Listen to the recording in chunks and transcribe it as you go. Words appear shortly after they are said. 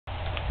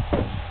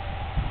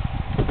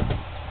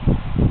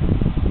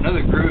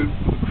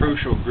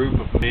crucial group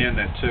of men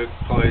that took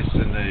place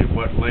in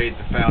what laid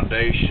the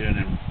foundation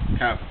and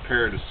kind of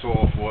prepared the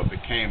soil for what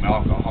became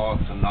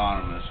Alcoholics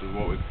Anonymous, with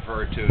what we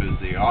refer to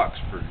as the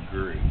Oxford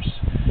groups.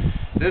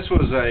 This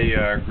was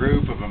a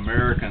group of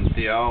American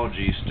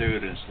theology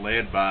students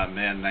led by a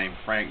man named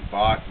Frank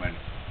Bachman,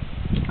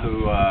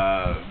 who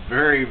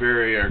very,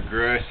 very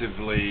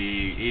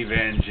aggressively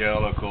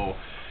evangelical.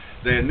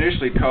 They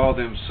initially called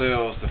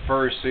themselves the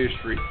first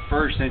century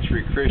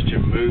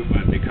Christian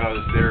movement because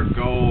their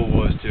goal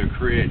was to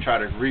try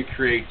to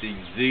recreate the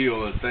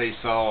zeal that they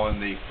saw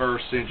in the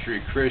first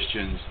century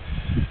Christians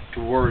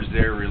towards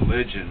their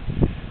religion.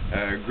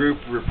 A group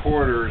of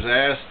reporters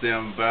asked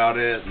them about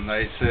it, and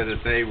they said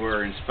that they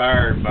were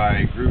inspired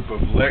by a group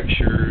of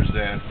lectures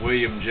that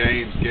William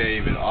James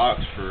gave at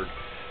Oxford.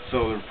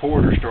 So the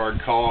reporters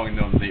started calling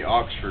them the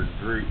Oxford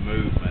Group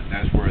Movement.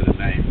 That's where the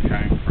name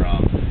came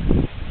from.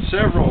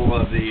 Several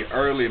of the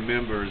early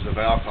members of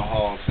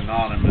Alcoholics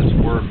Anonymous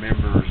were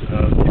members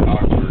of the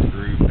Oxford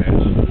Group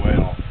as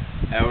well.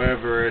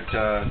 However,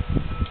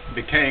 it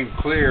became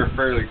clear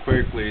fairly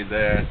quickly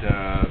that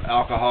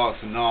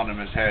Alcoholics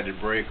Anonymous had to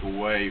break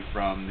away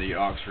from the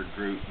Oxford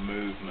Group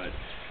movement.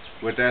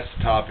 But that's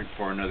the topic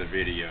for another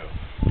video.